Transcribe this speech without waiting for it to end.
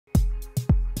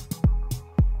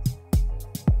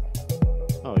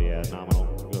Oh yeah, nominal.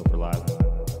 We'll go for live.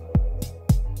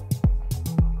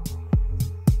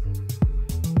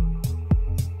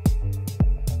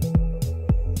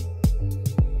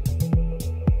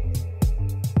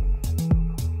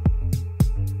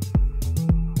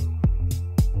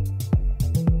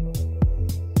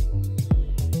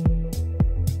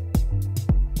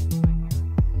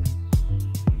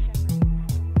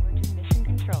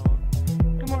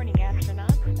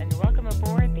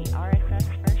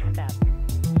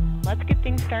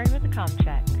 Starting with the comm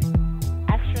check.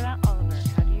 Astronaut Oliver,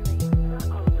 how do you read?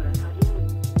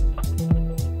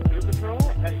 Crew Control,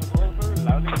 Astronaut Oliver,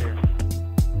 loud and clear.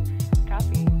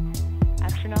 Copy.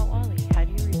 Astronaut Wally, how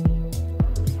do you read?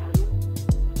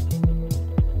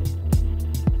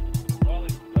 Wally,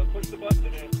 push the button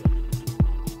and answer.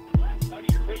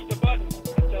 Push the button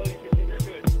until you can hear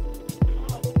good.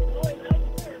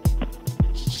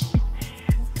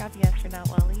 Copy, Astronaut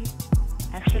Wally.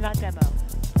 Astronaut Demo.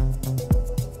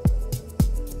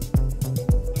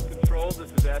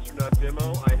 This is Astronaut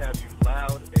Demo. I have you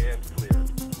loud and clear.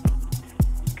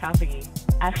 Copy.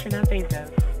 Astronaut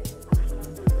Bezos.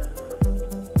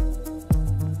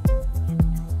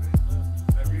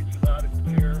 I read you loud and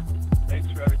clear. Thanks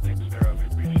for everything, Sarah. We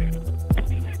appreciate it.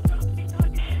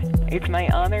 It's my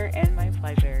honor and my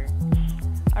pleasure.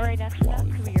 All right,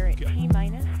 astronauts, we are at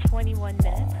T-minus 21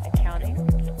 minutes and counting.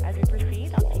 As we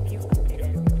proceed, I'll keep you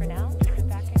updated. For now, just sit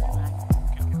back and relax.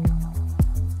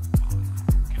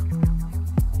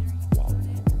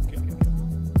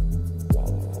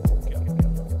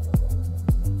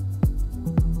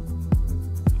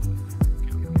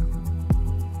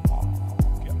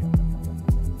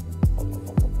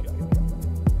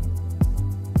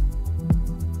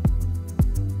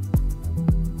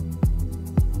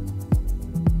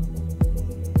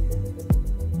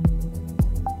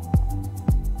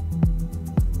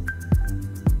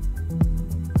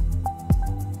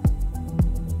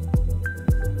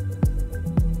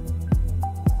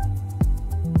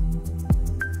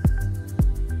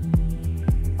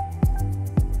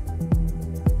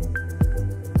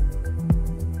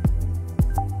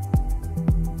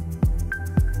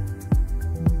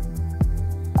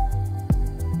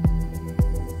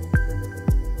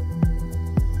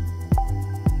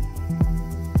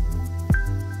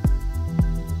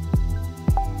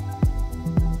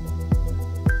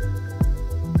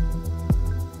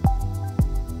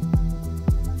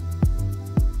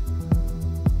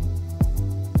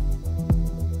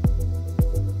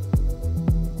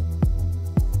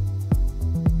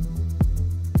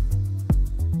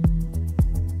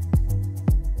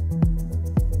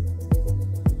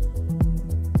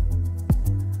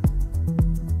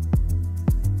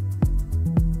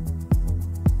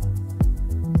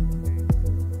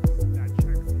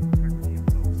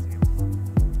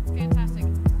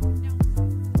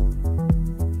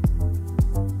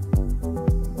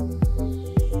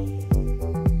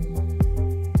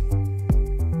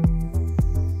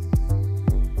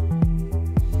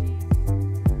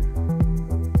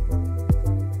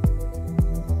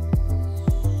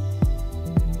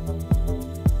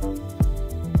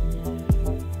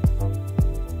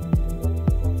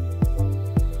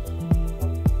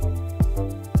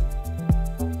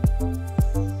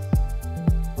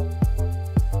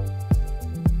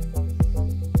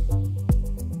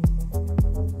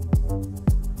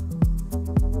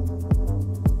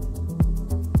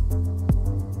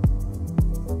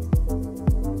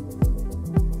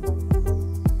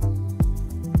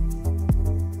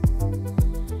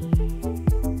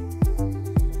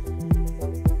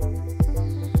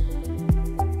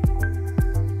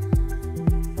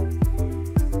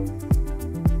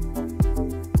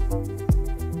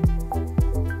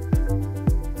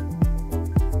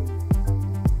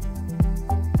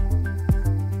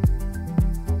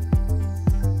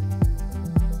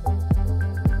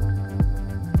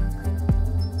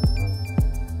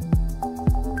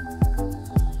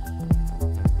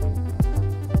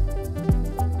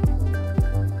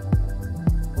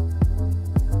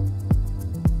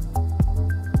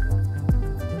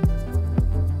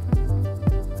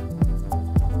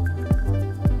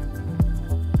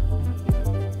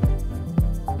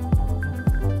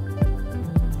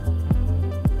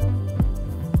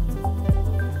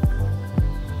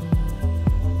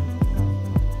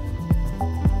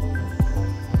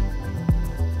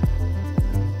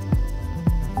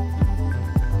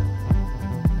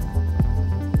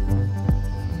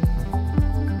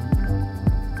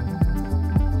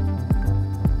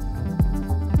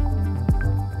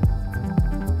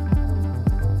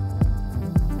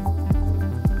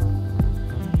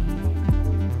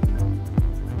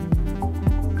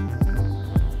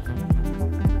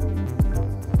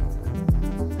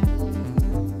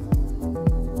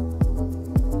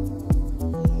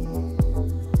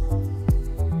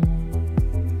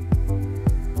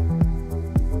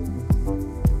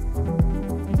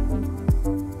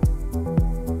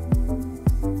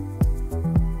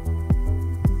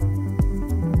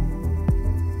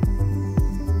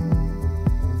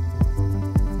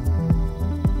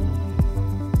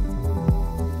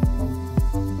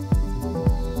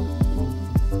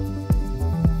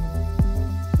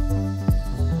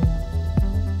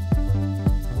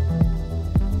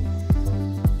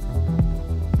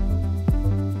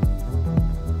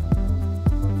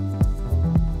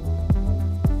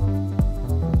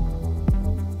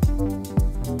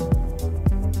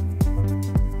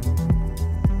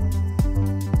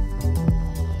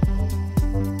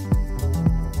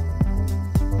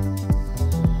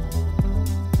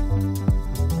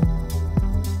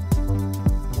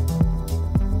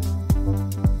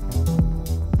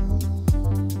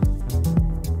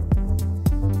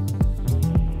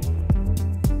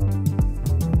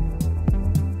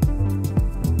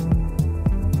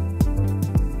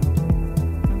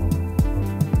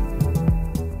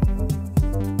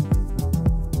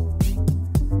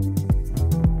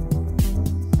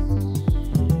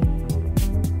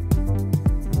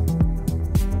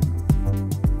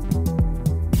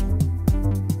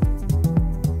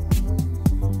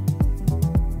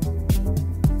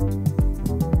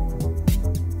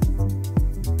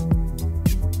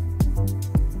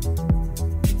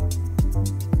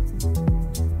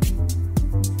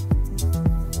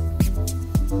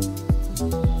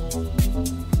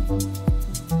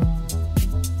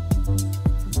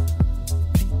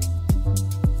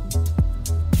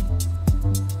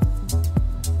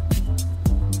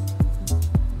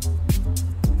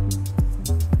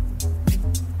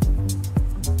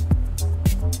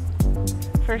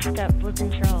 First up, Blue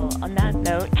Control. On that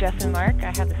note, Jeff and Mark,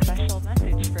 I have a special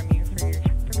message from you from your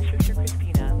sister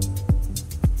Christina.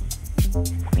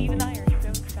 Steve and I are so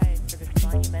excited for this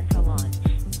monumental launch.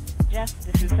 Jeff,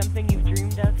 this is something you've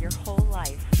dreamed of your whole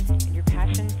life, and your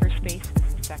passion for space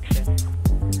is infectious.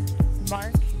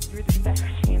 Mark, you're the best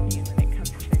champion when it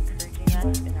comes to encouraging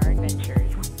us in our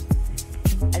adventures.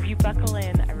 As you buckle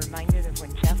in, I'm reminded of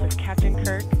when Jeff was Captain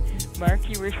Kirk, Mark,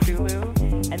 you were Sulu,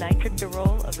 and I took the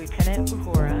role of Lieutenant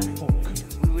Uhura.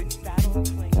 We would battle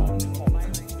Klingons and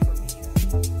firing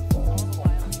torpedoes, all the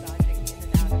while dodging in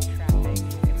and out of traffic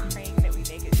and praying that we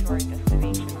make it to our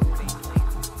destination safely.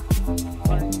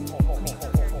 Mark, we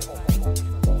prepared to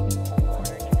in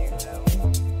order to do so.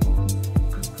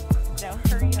 Now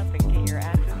hurry up and get your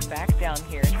asses back down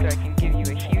here so I can give you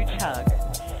a huge hug.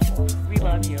 We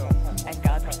love you, and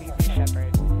Godspeed you, Shepard.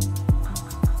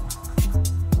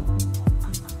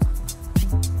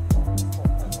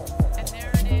 And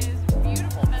there it is.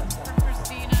 Beautiful message from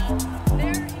Christine.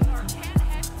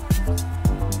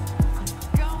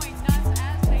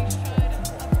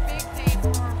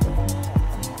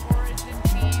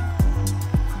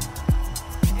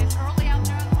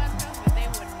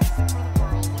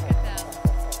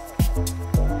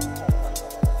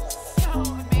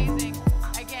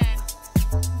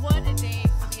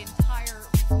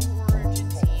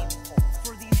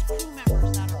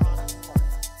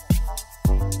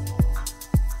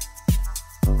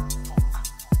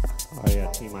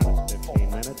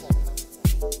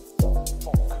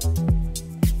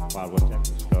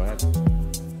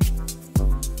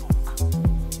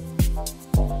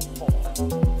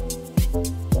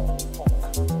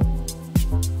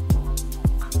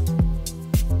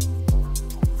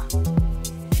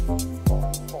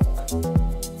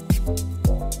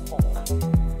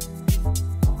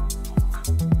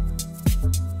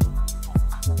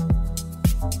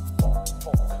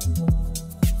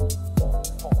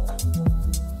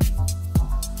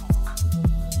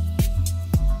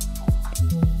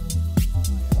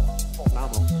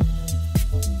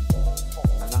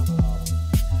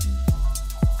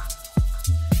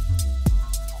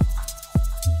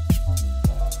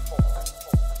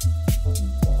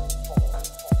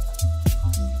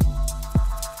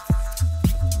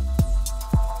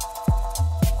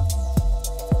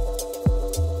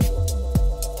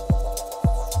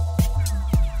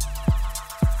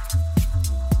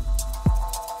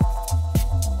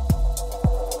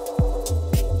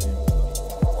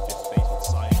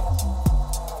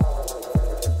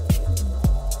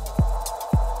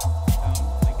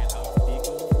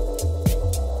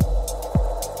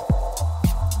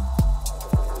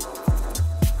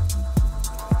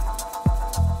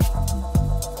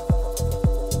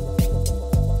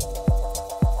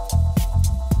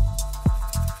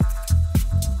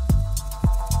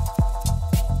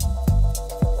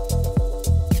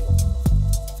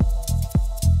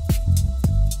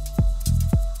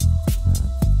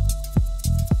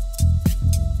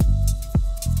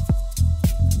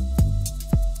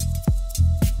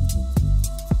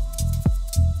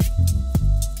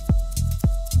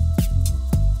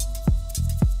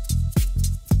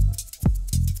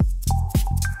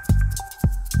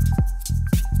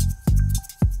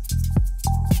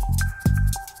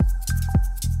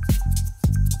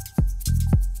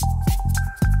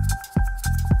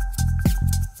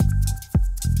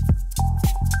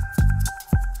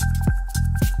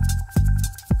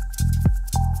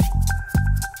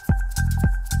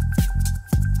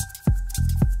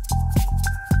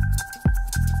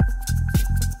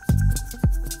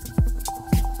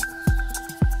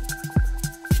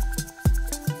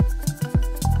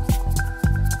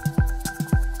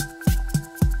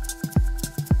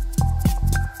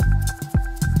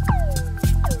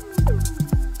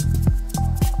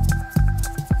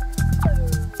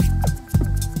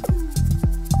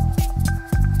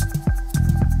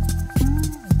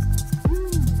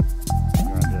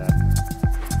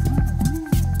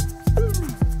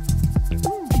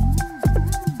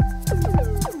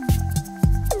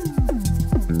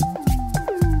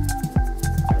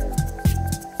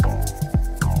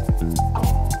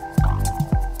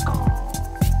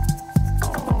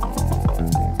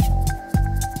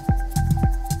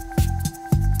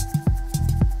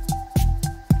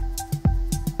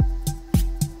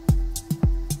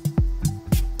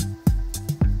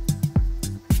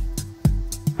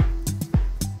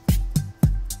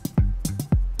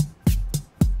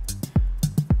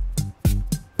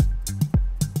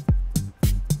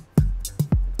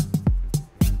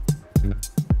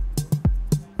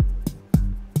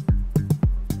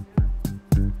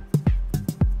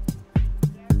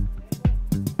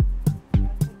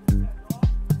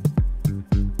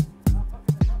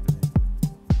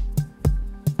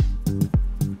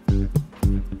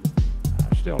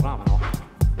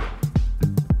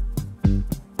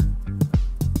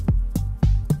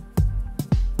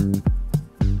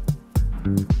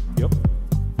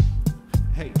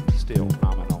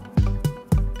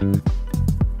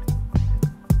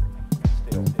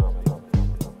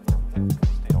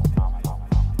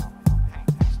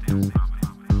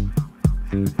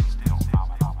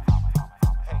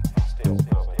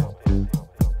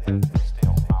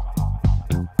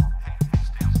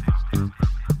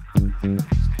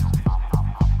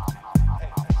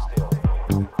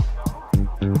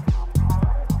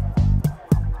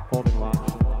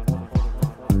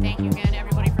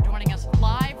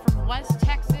 West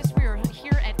Texas. We are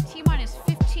here at T-minus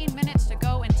 15 minutes to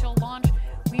go until launch.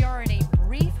 We are in a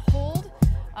brief hold.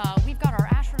 We've got our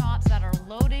astronauts that are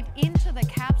loaded into the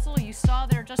capsule. You saw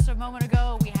there just a moment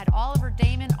ago, we had Oliver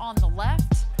Damon on the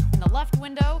left, in the left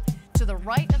window. To the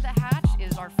right of the hatch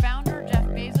is our founder, Jeff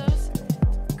Bezos.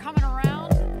 Coming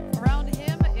around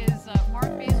him is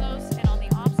Mark Bezos, and on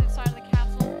the opposite side of the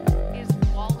capsule is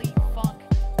Wally Funk.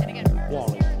 And again, we're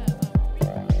just here in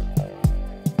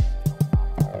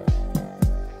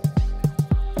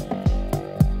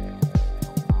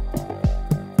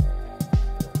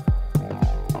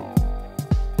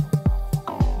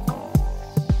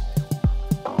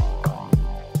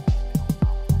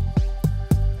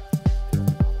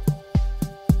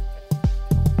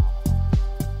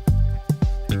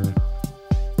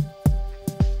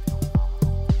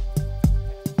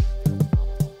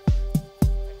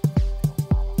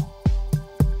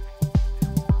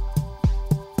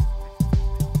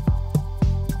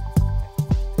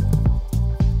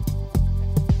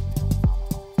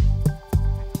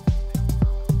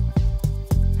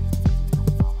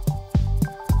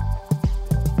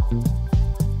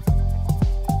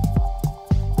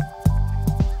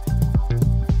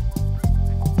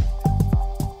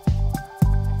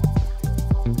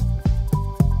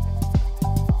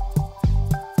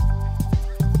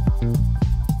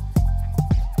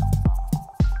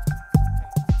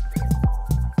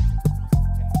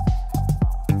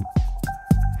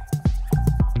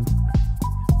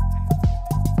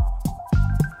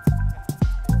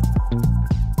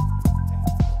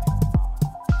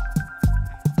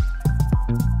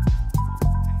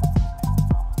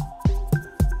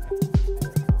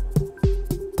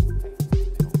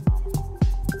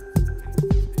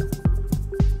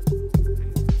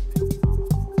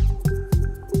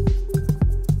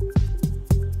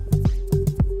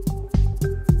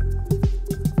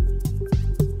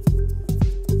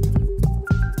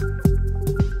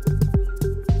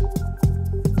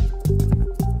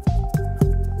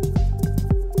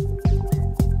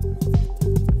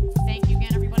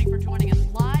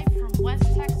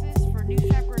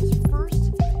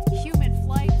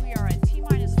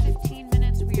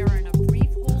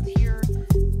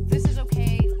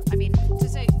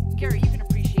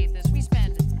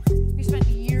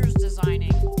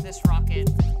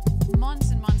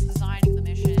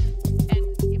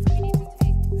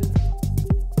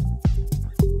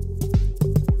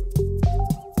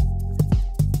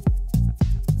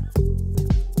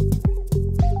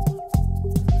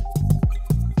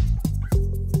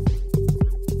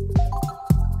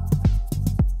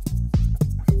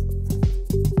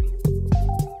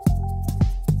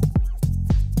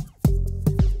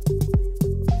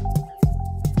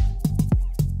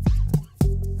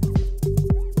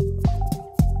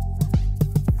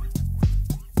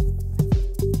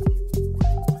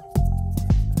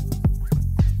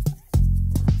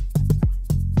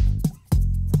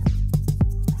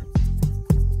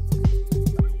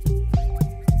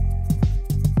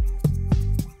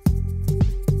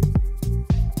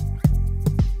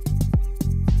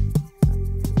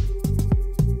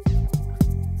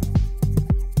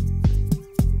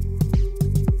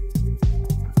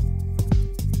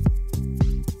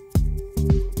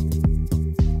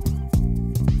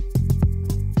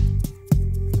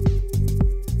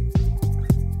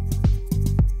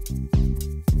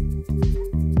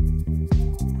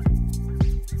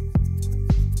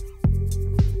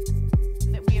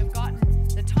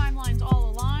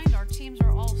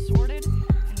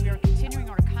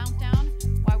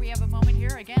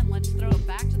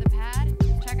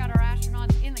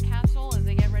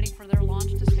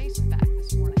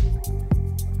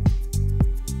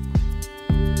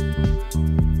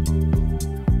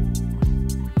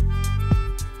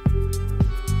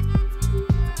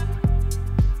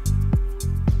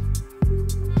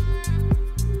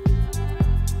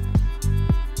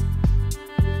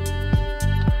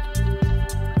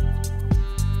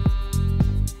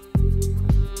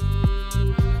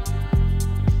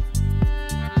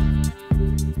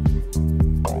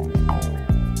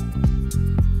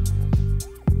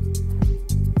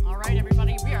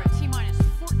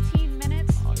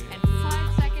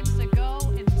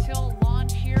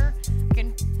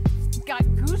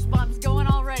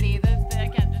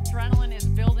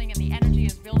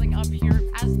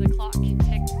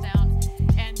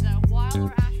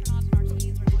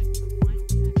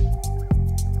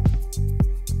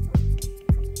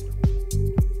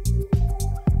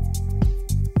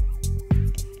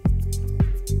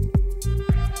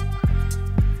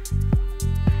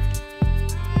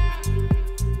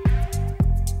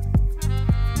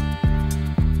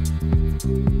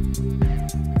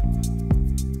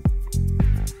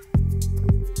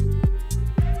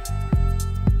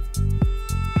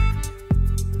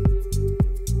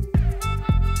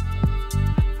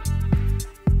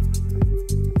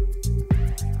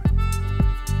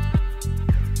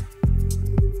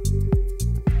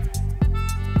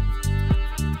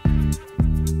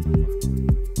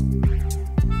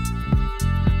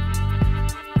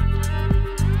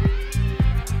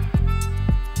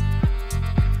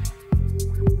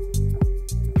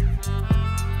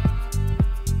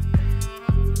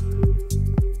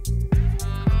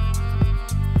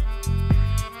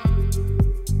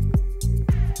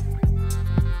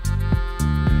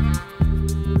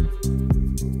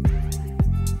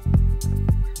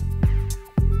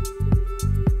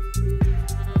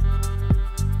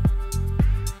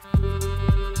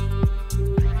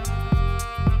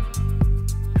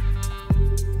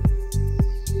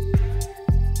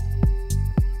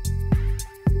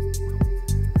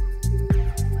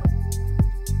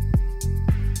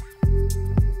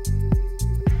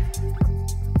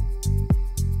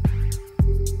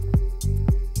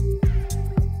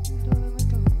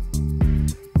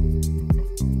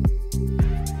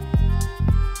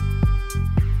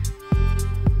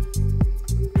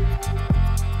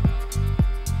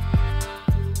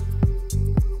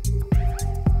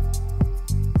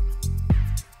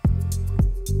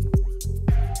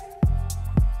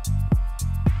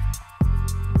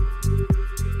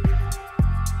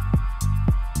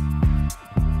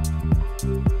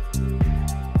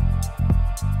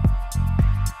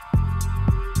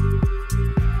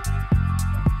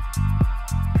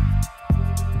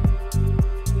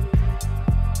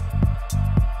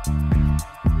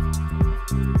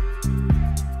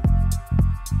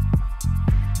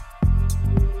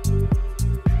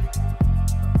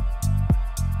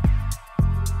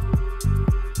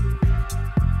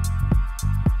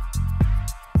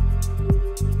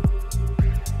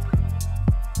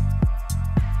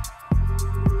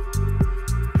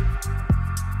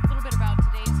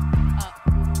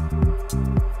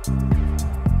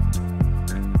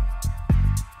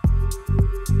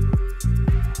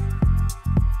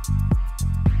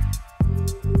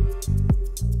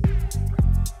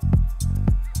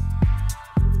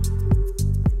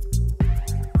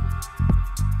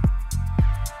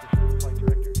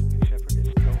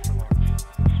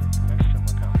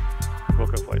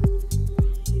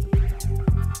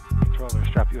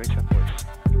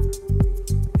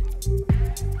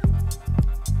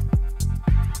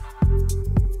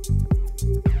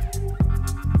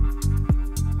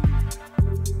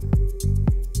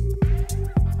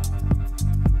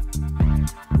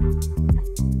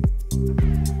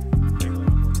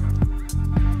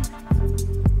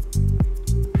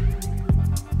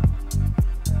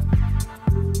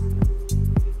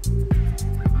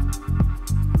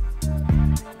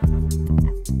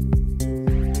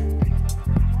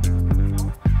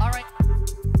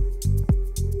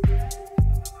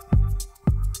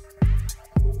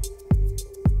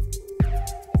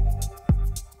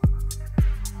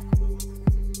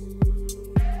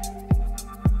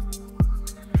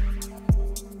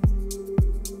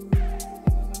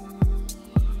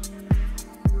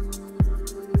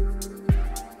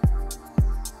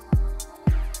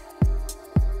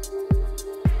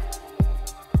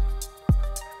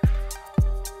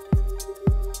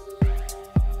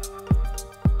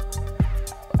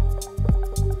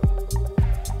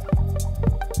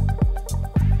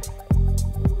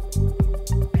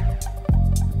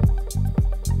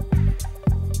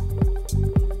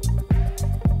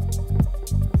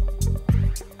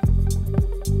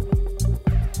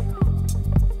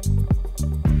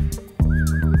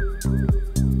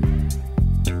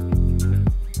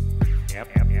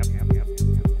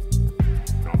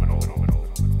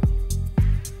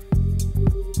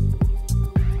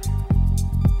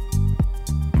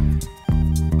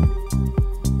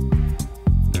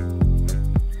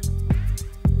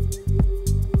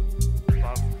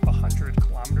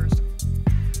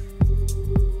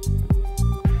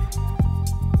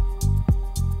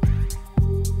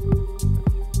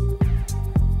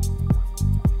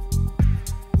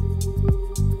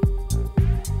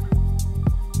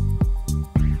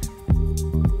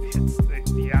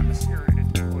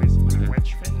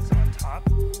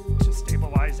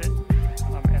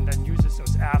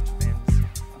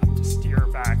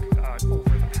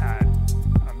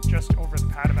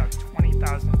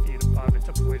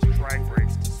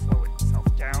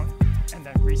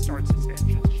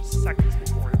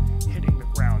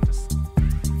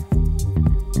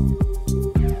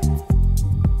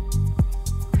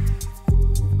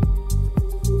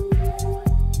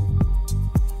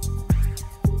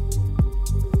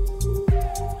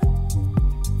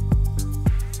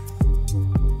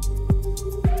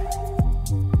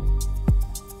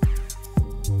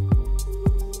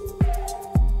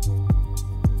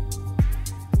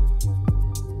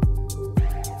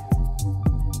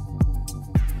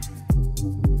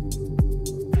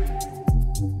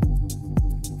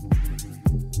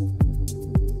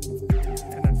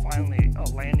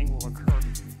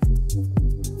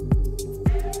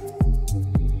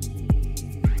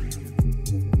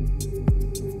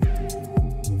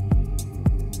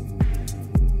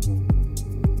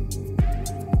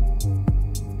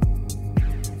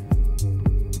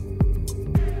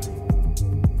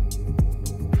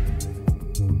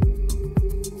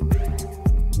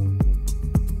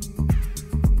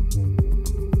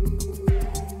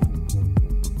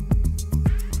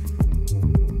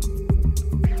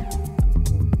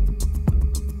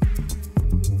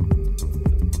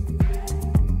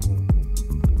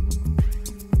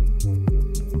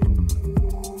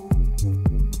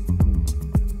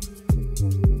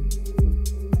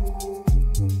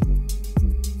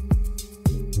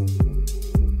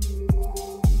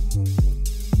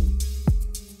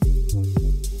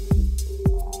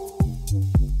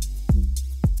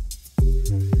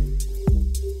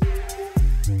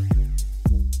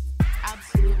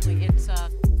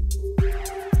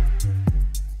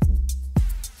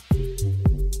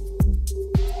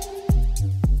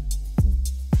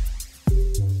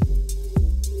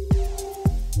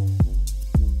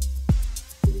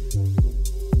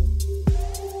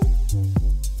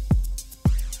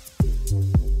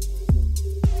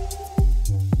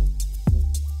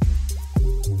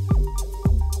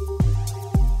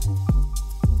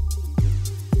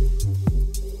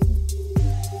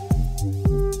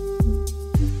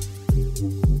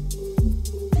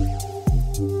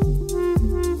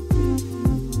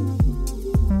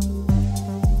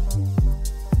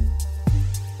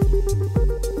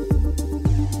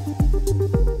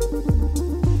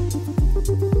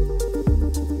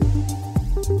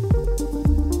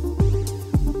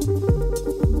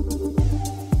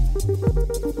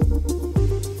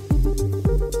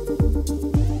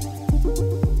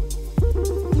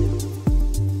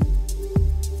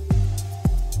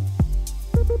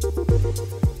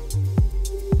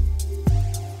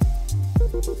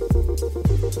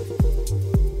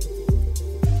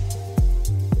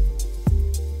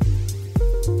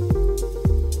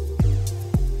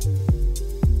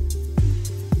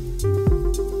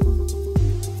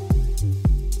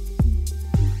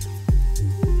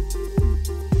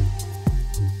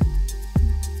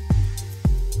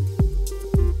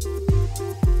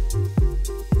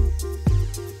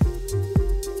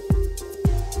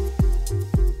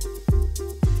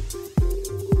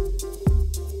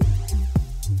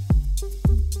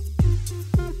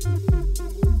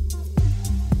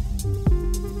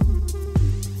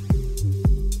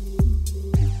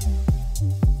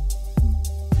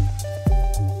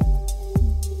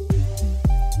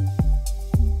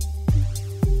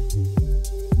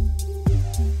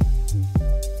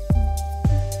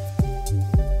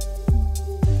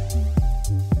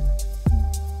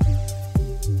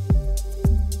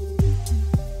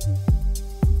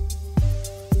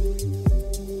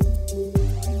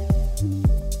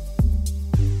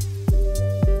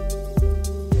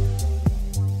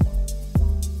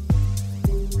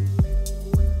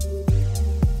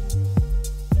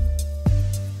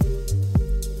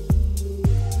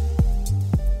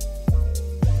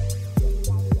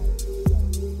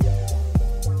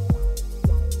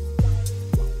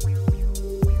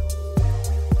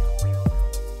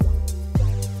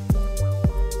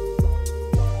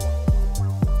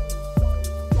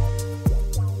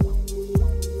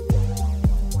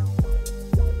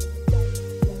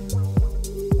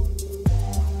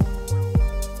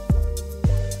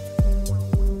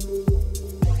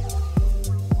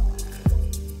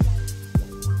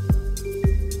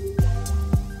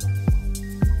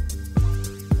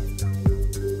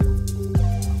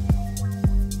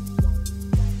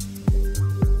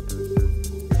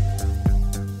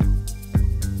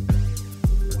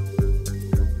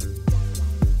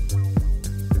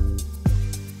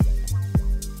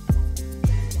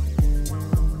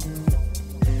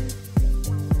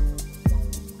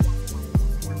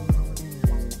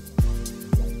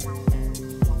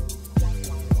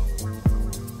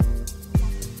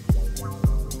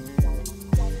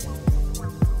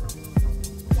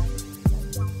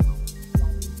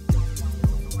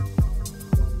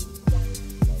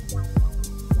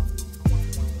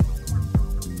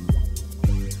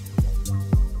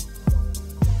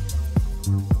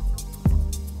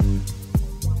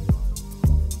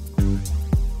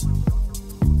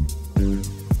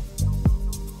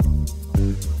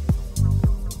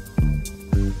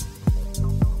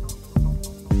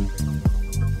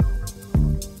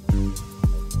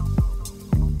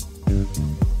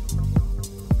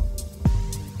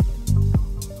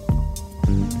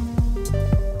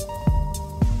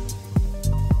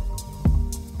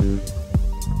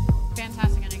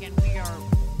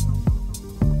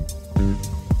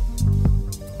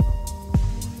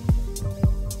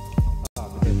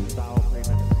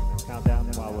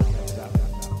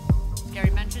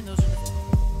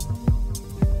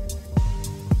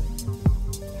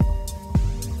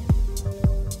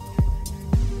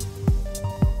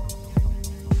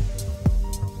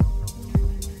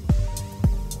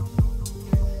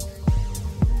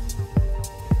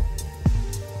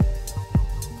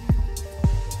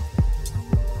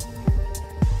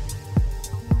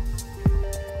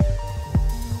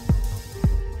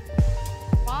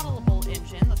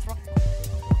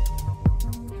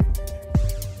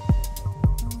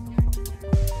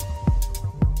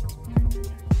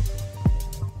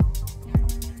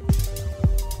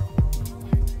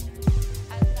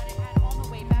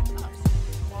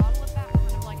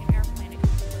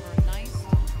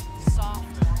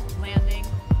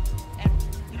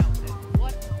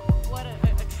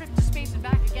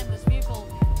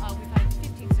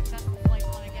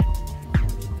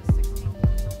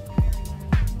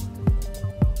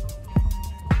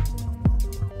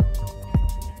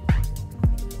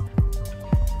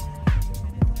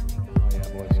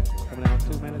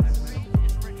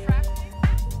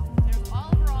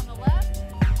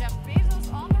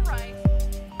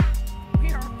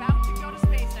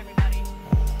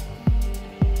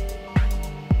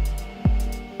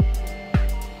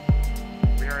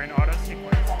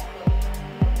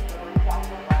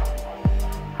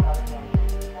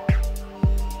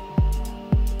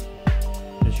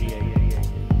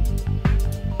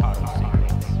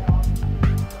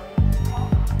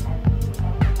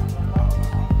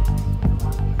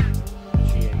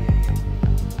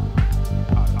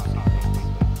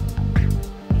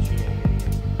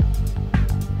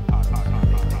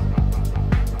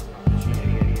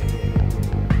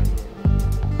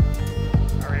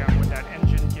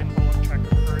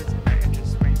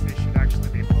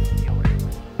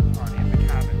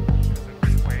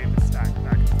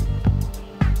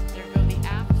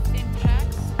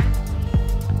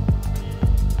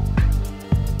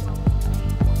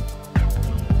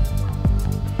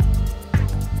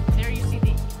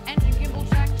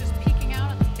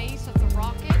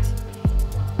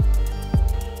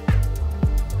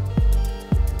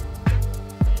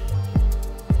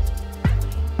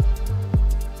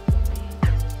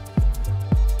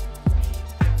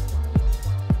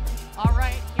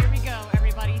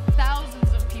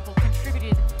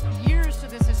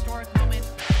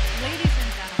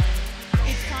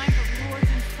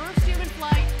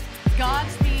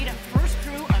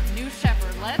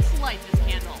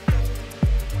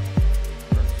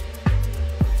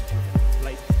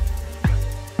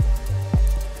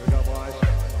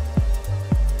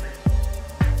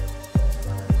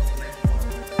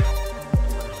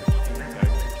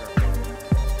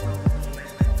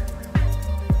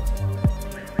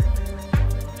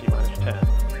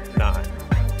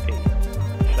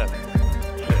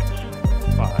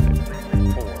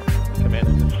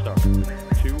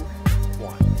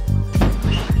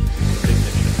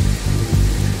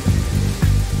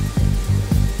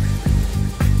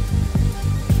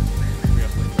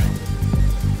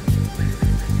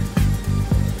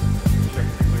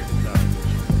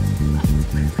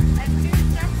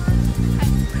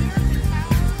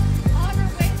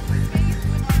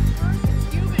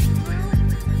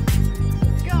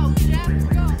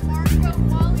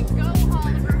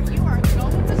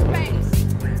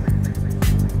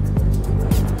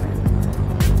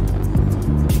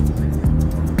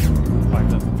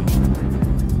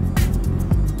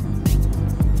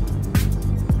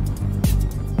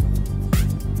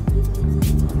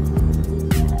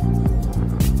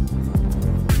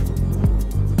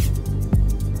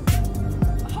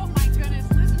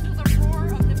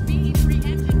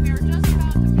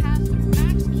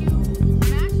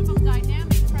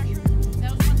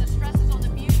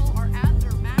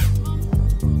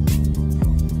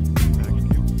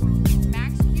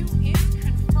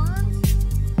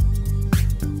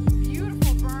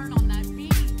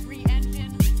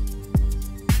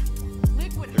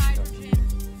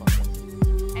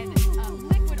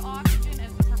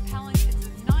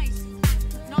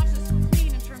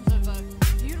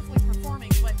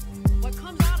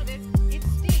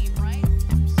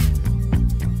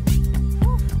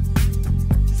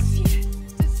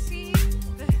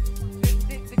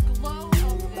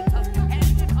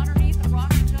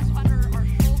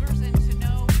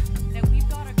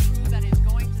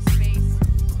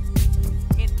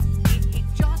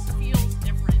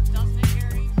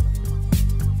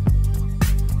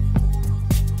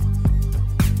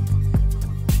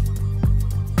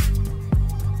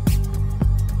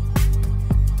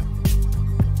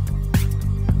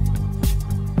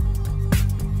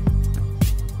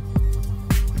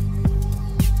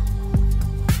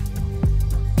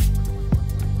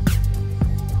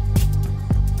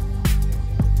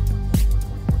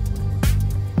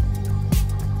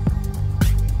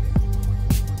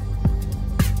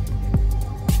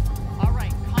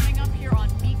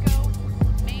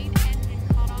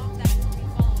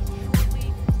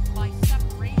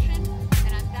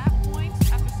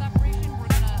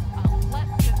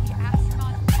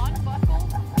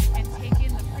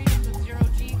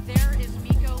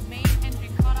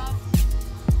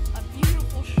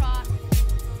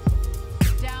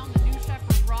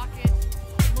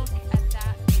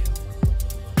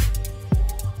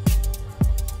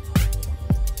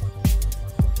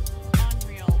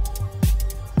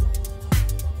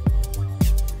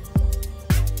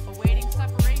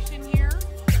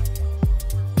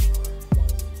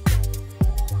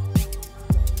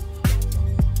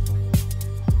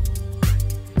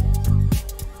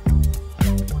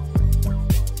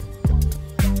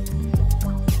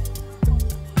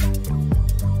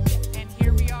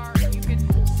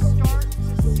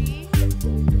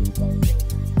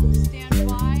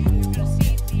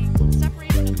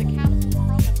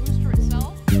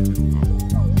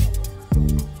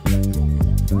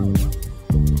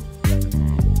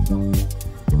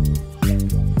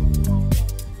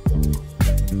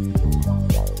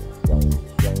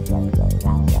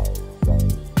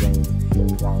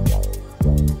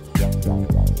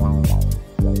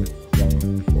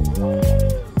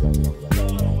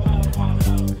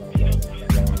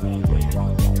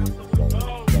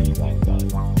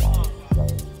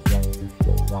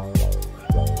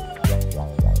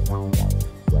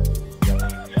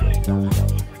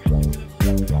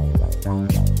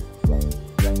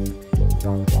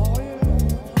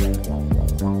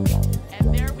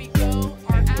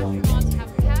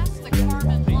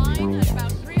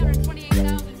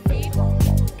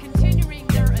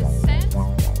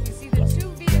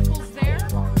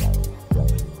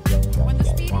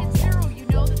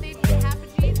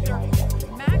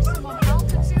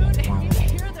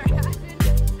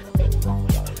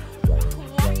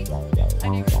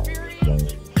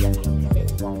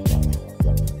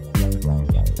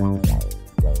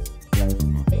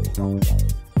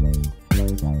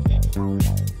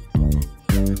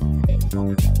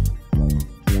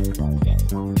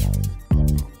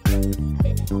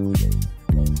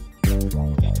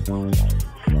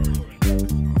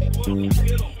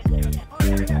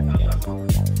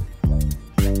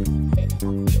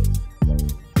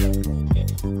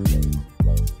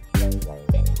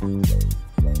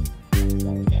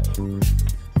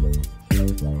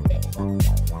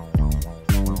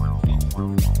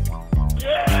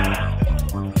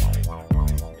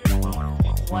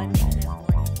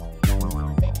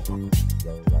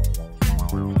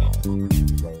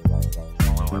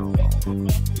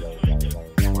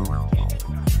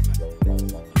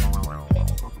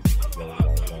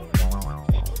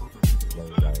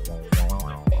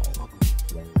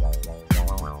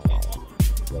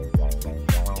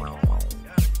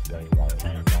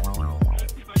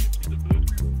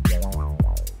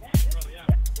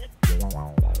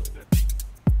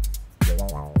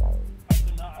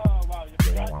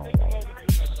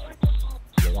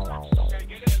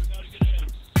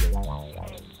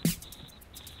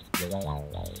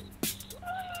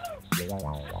Everybody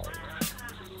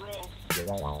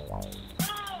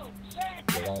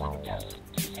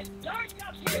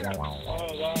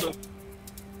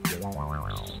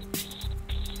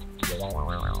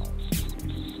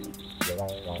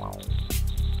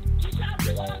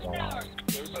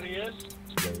in?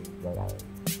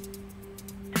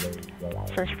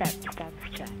 First step, status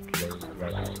check.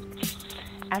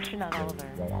 Astronaut Oliver.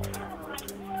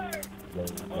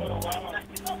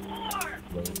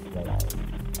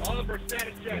 Oliver,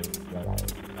 status check.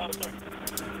 Oh, sorry.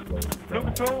 No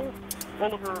control.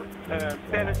 Oliver,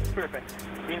 status perfect.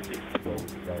 ENC.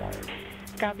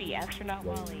 Copy, astronaut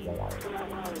Wally.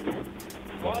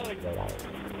 Wally.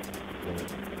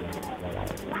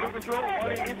 No control.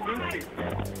 Wally is ENC.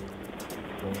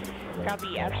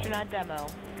 Copy, astronaut demo.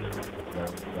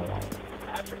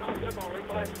 Astronaut demo,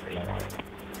 reply to me.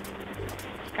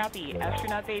 Copy,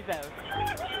 astronaut Bezos.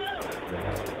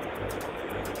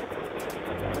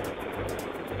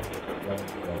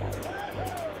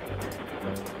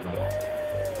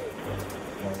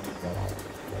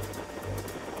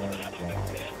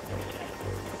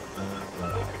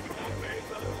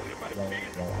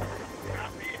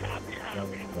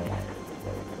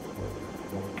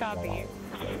 Copy.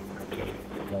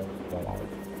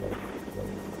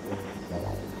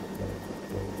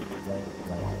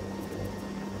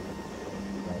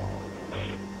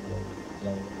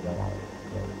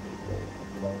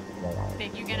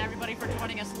 Thank you again, everybody, for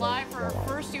joining us live for our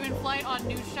first human flight on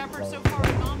New Shepard. So far,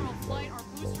 a nominal flight. Our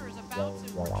booster is about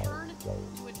to return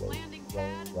to its landing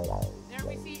pad. There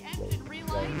we see engine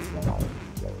relights.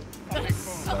 The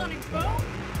sonic boom.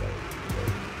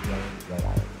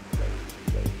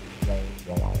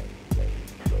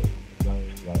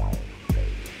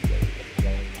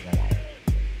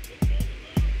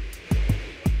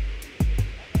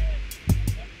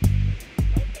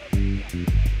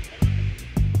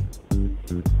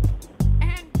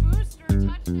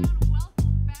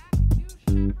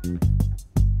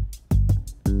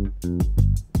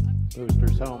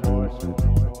 Boosters home, boys.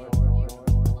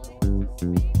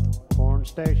 Horn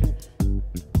station.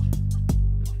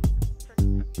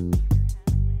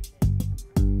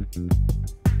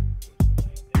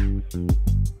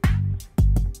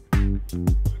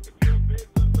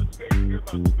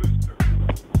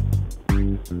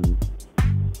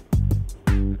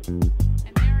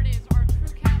 And there it is, our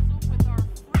crew capsule with our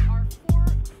 4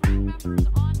 crew members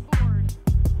on board.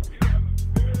 You have a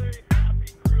very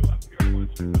happy crew up here, I want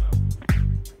you to know.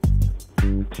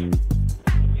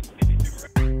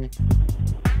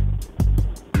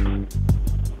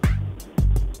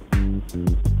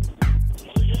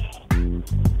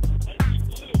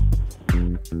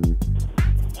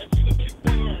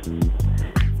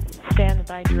 Stand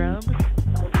by drogues.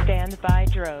 Stand by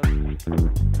drogues.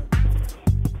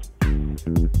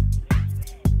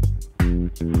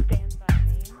 Stand by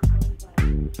main.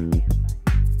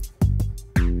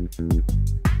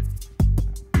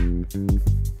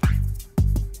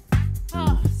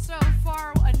 So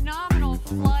far, a nominal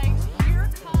flight. Here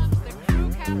comes the crew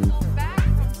capsule back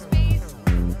from space.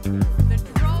 The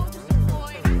drones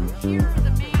deployed. Here are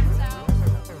the mains out.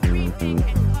 Briefing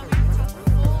and coming to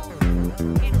full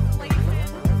inflation.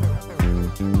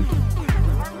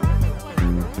 Our rocket flight.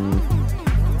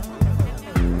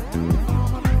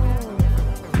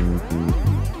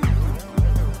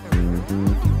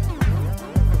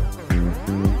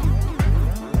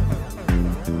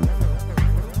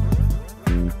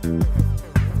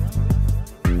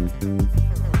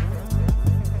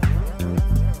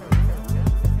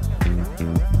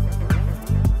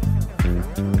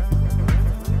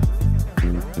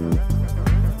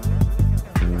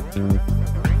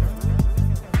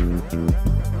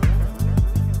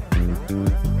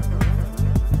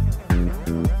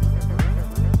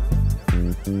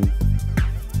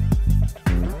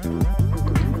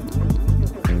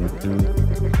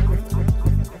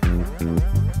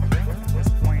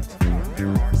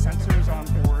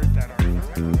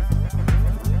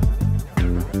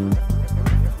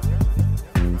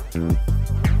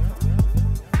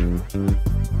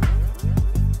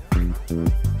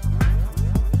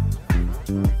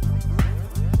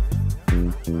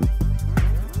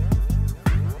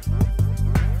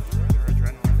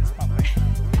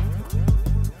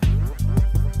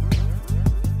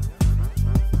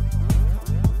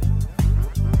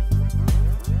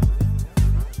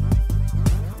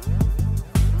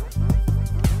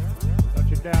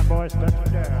 Down, boys, touch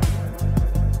it down.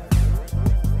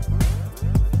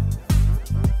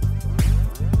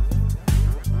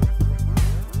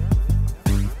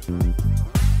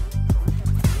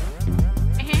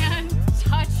 And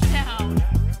touchdown.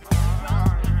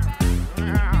 Welcome back to New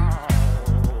Shepard.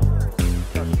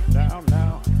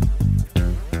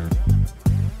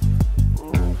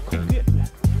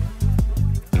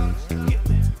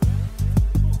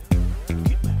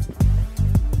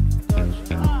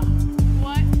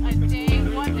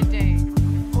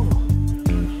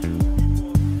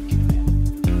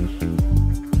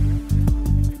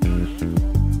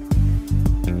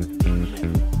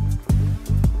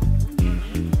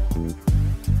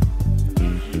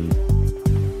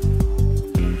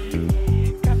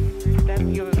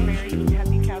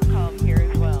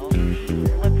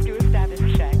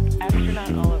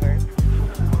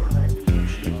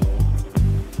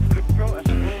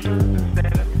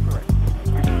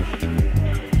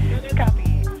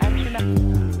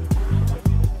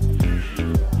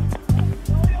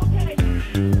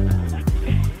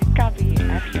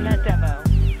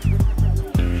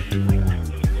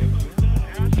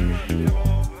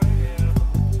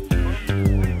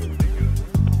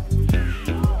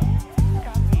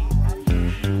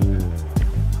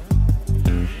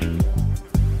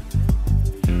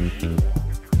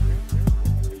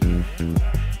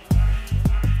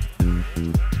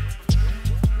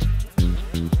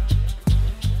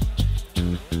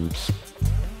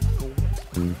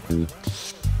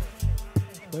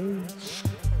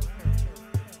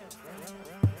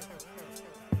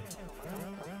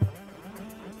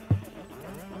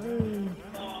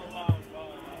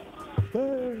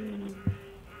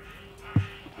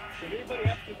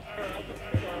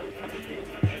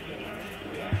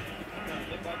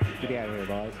 Get out of here,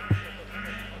 boys.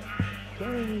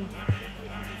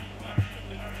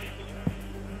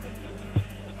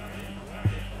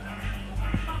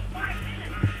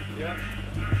 Yeah.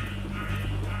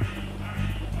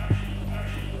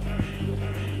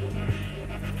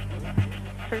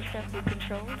 First up with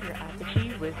control, your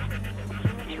apogee was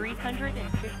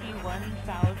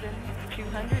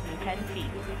 351,210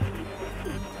 feet.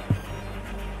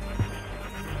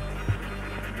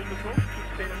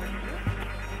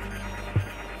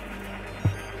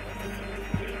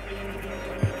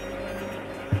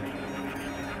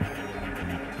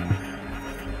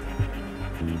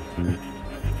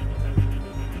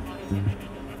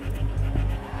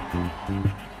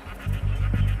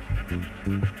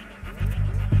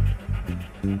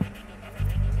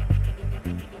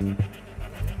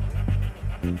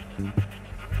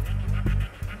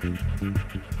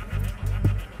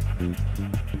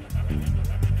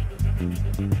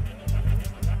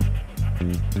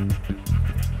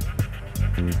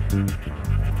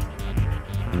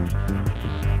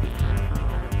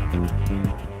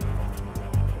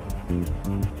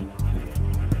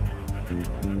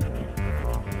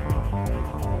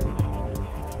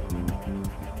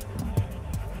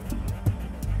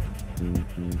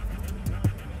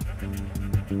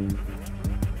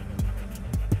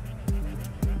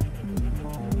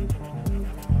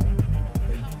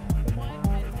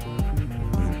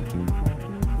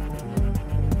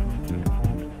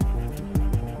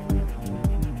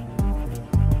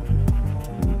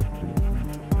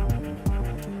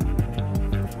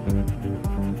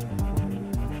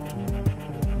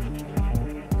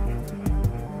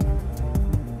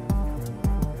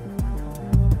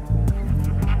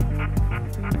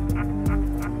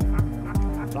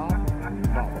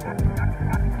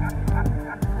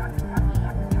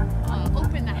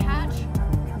 Open the hatch. You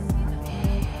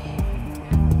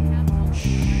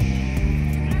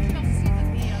can actually see that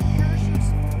the parachutes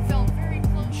fell very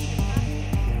close to the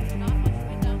capsule. Not much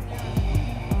wind out there on a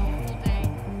beautiful day.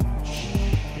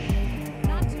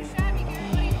 Not too shabby, Gary.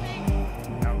 What do you think?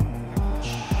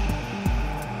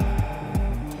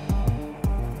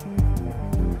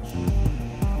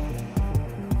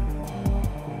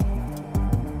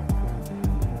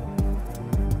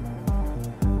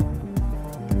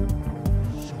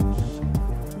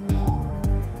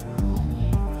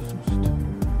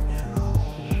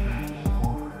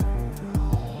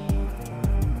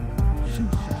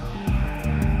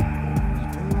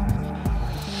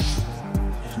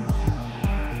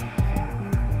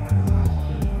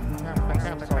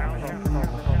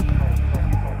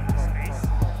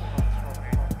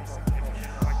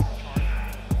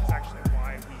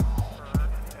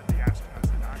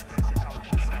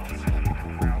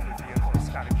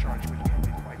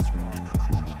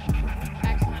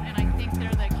 Excellent, and I think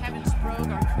there that Kevin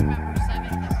Sprogg, our crew member 7,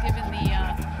 has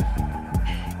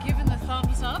given the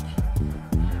thumbs up.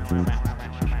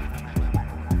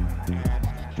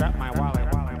 Drop my wallet.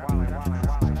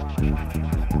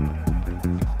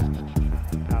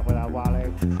 Top of that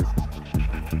wallet. Can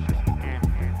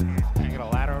I get a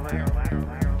ladder over here?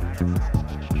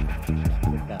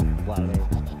 With that wallet.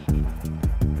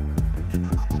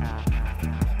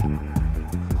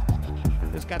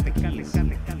 Just got the keys. There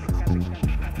you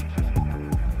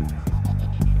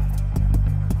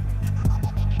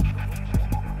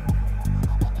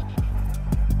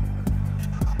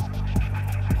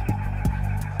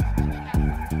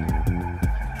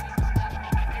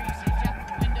see Jeff at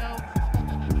the window.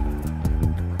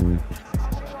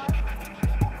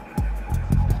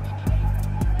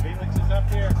 Felix is up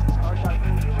here.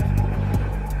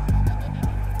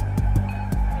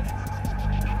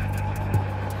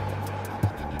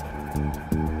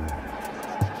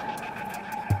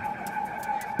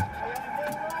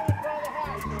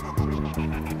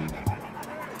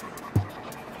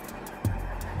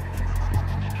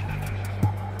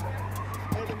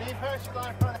 Hey, the main parachute line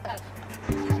in front of the hatch.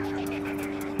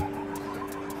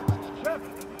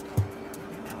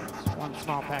 It's one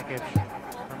small package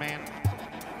for man.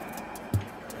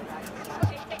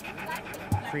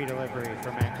 Free delivery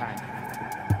for mankind.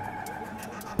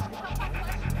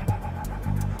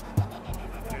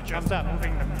 They're just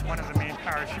moving one of the main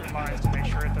parachute lines to make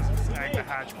sure it doesn't snag the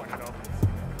hatch when it opens.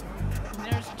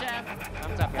 There's Jeff.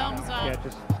 Thumbs up. Thumbs up. Yeah,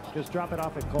 just drop it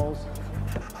off at Cole's.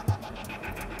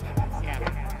 Yeah.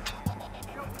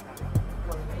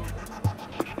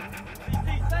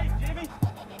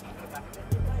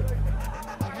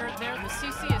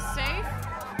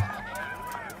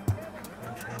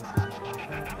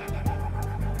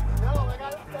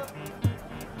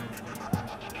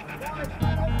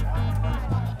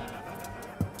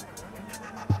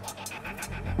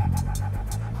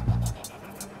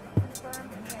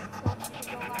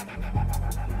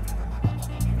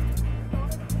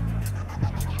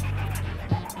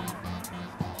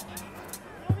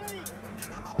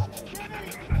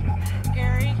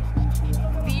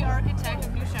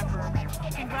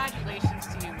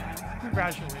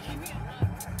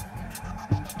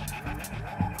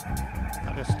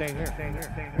 Just stay here. Stay here.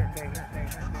 Stay here. Stay here. Stay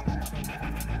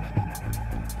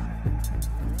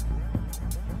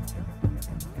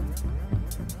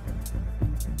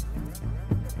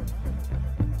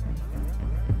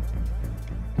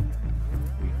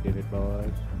We did it, boys.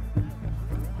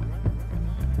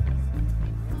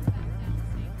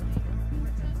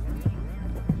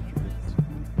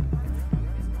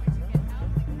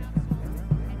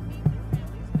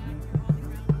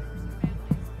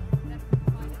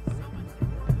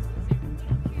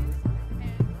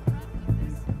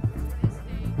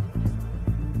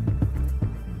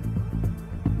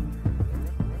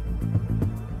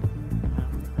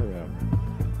 Hurry up.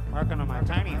 Working on my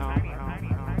tiny home.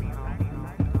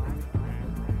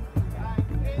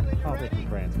 Oh, Richard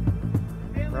Branson.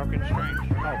 Broken string.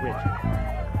 Oh, Richard.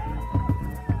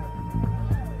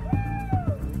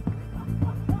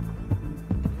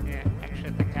 Yeah,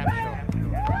 exit the capsule.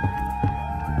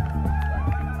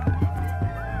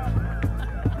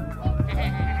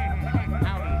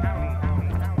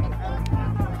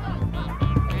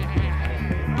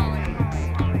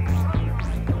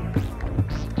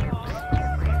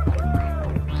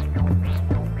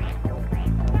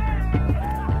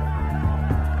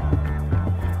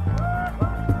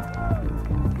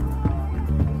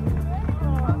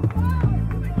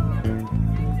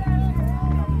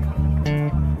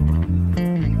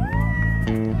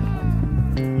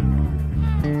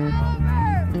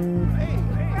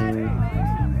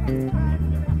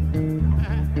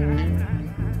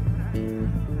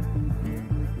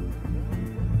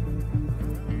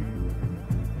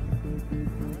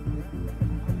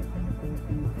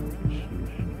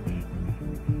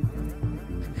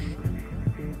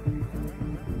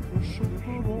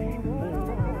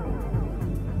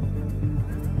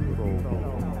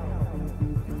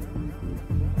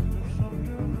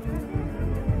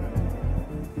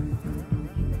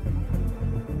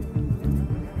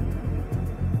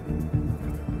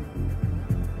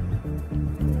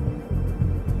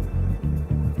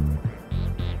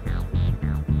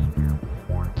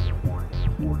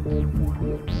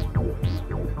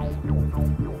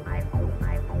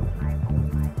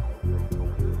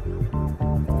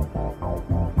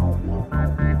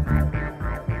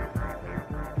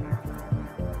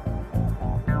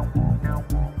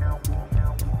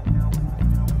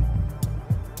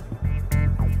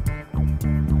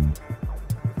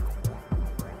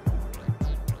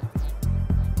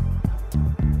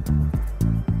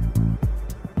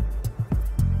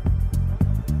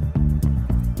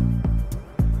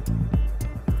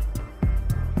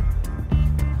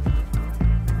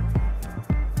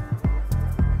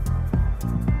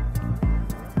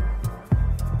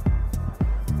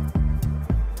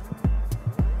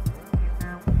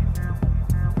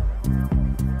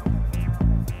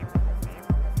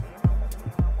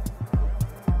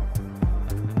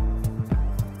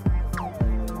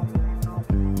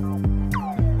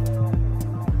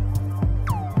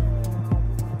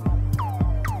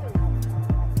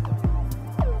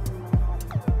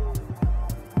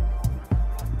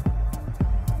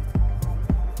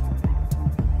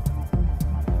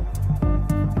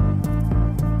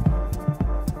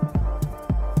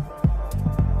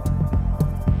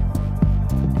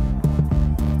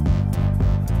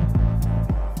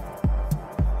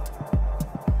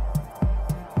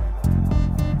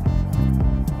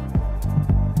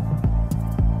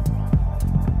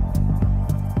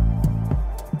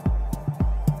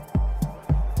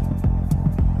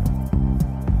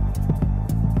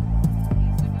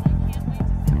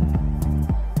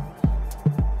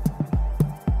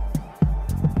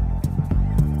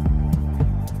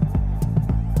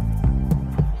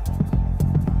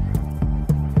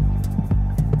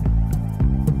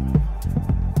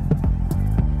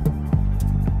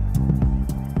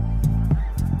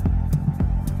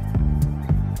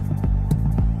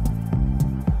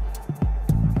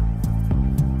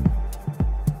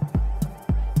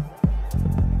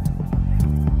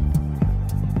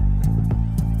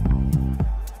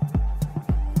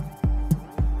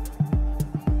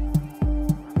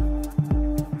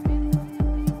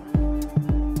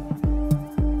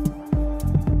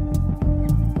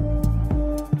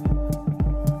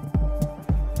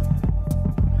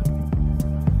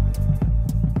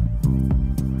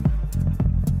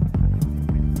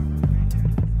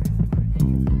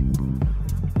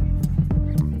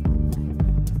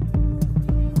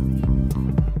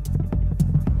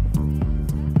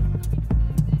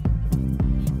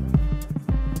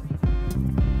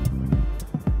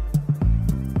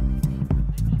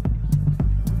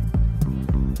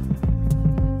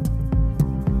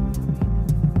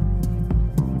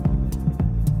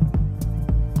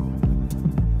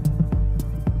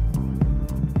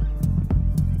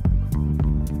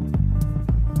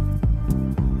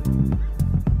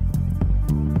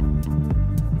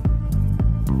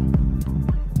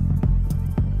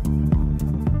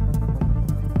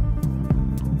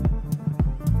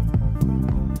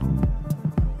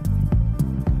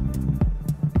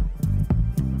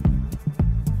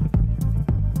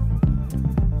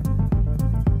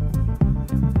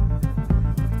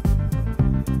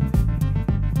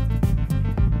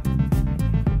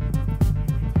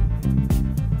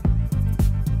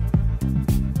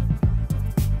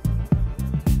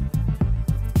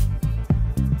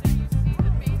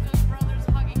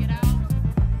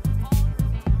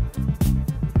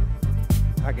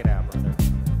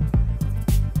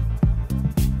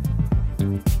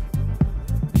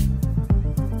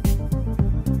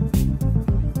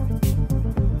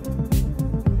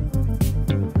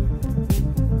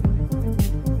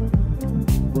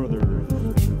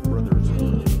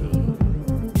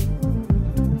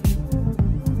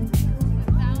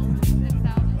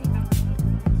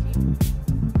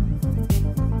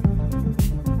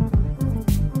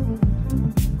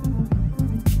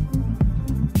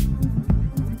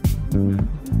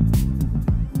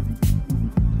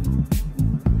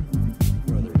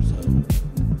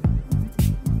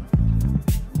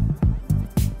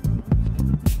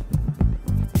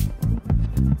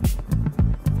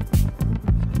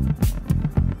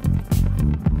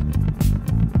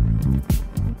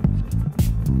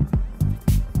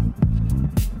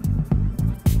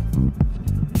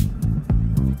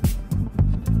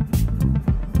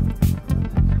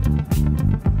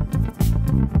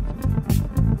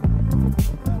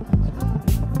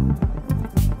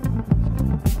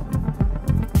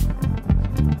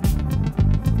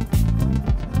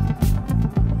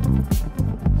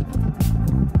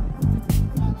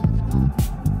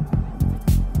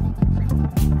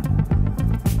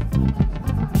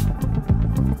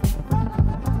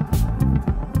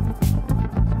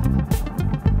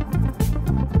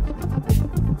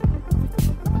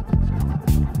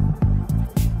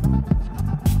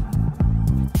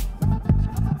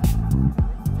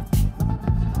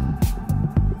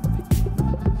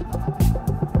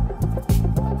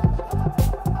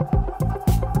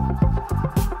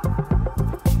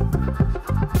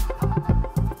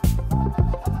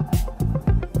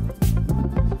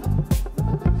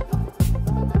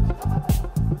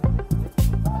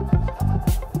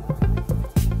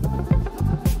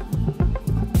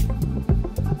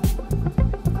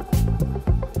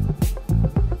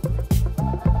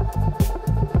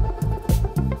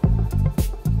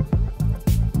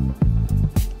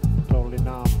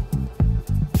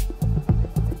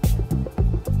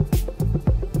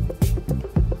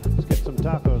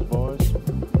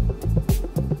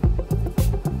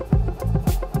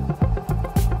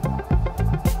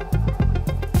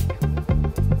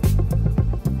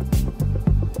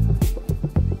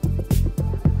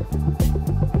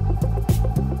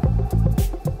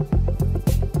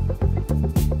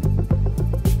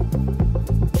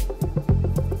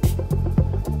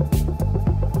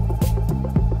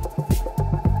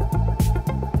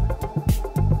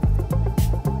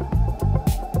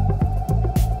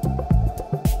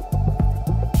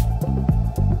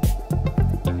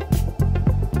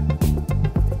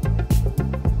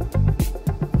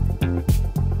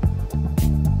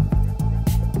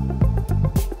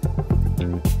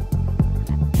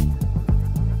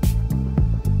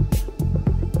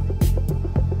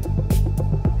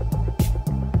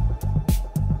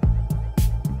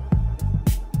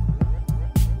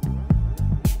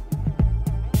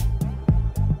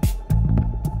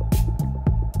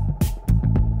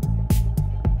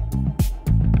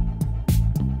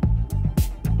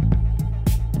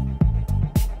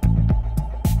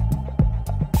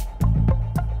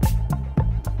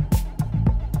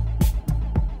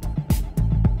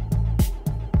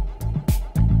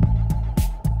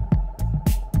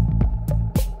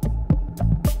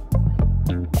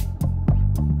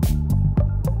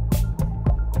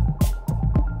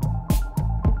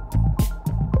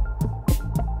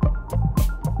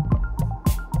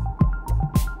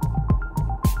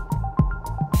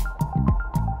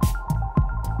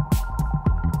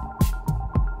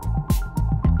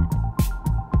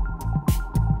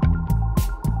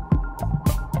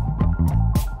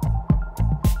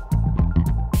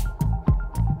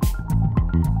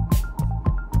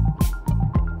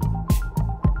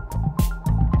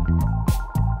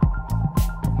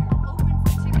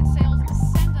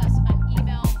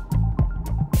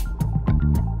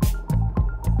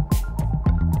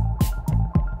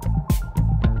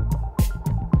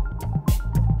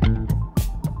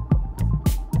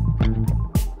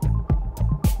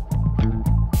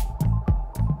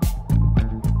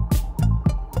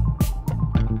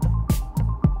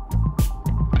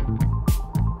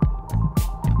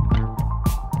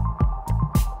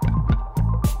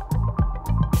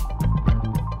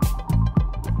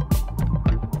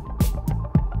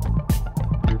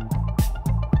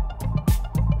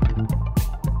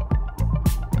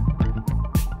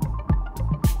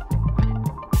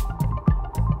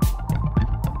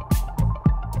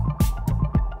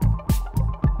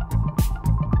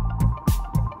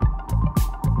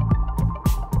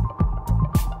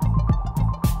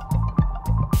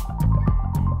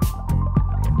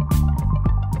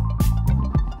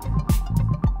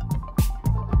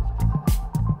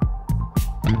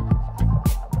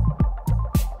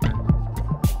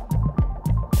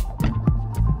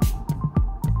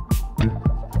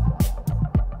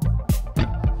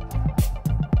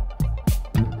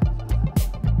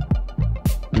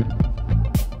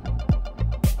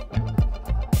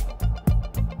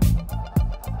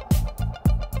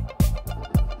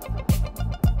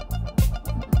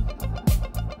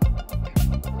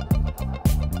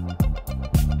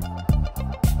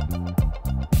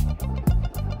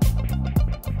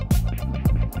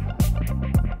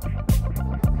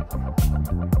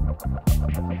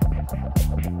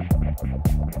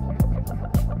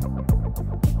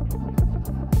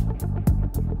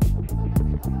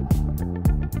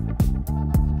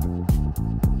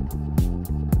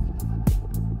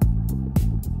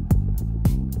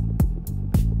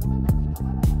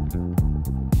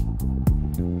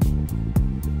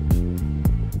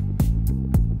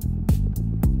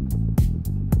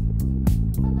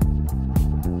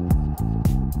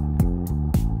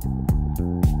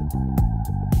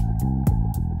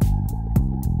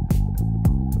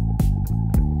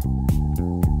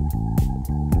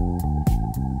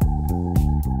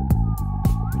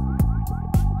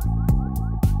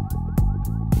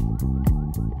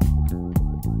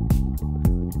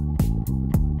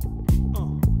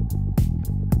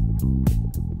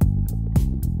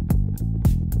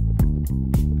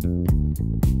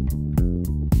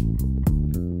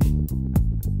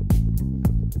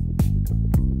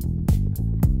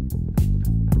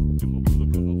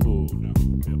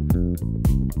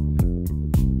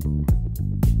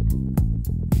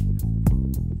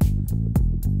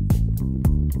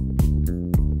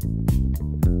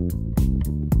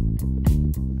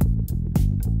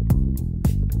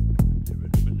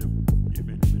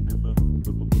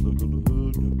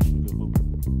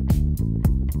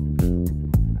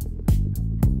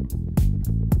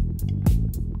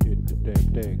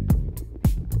 damn thing.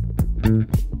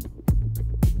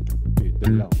 Did the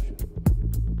launch.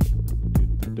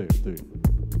 Did the damn thing.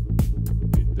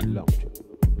 Did the launch.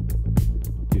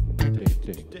 Did the damn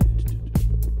thing.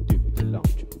 Did the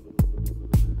launch.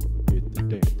 Did the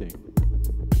damn thing.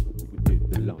 We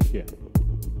did the launch, yeah.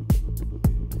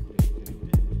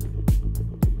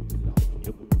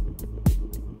 Yup.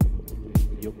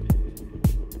 Yup.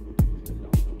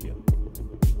 Yup.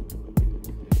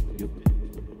 Yup.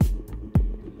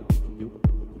 Yup.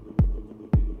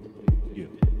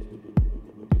 Yup.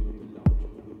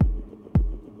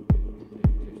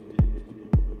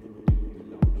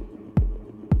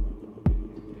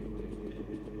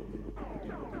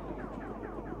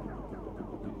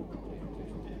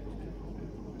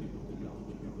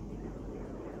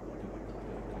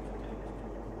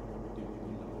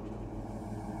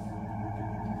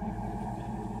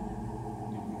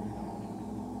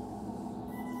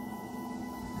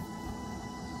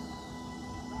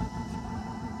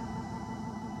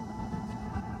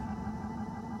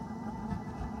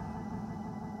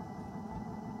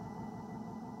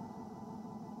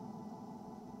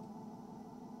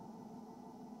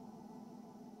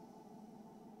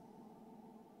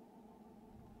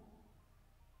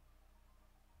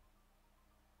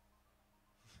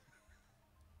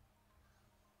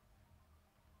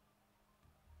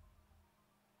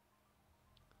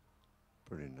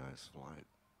 Pretty nice flight.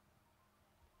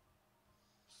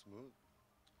 Smooth.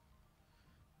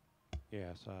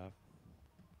 Yes,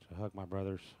 to hug my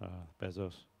brothers,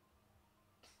 Bezos,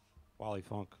 Wally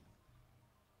Funk.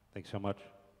 Thanks so much.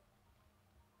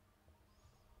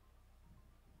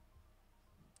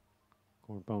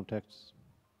 Cornbone, Texas.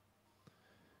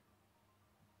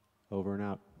 Over and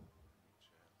out.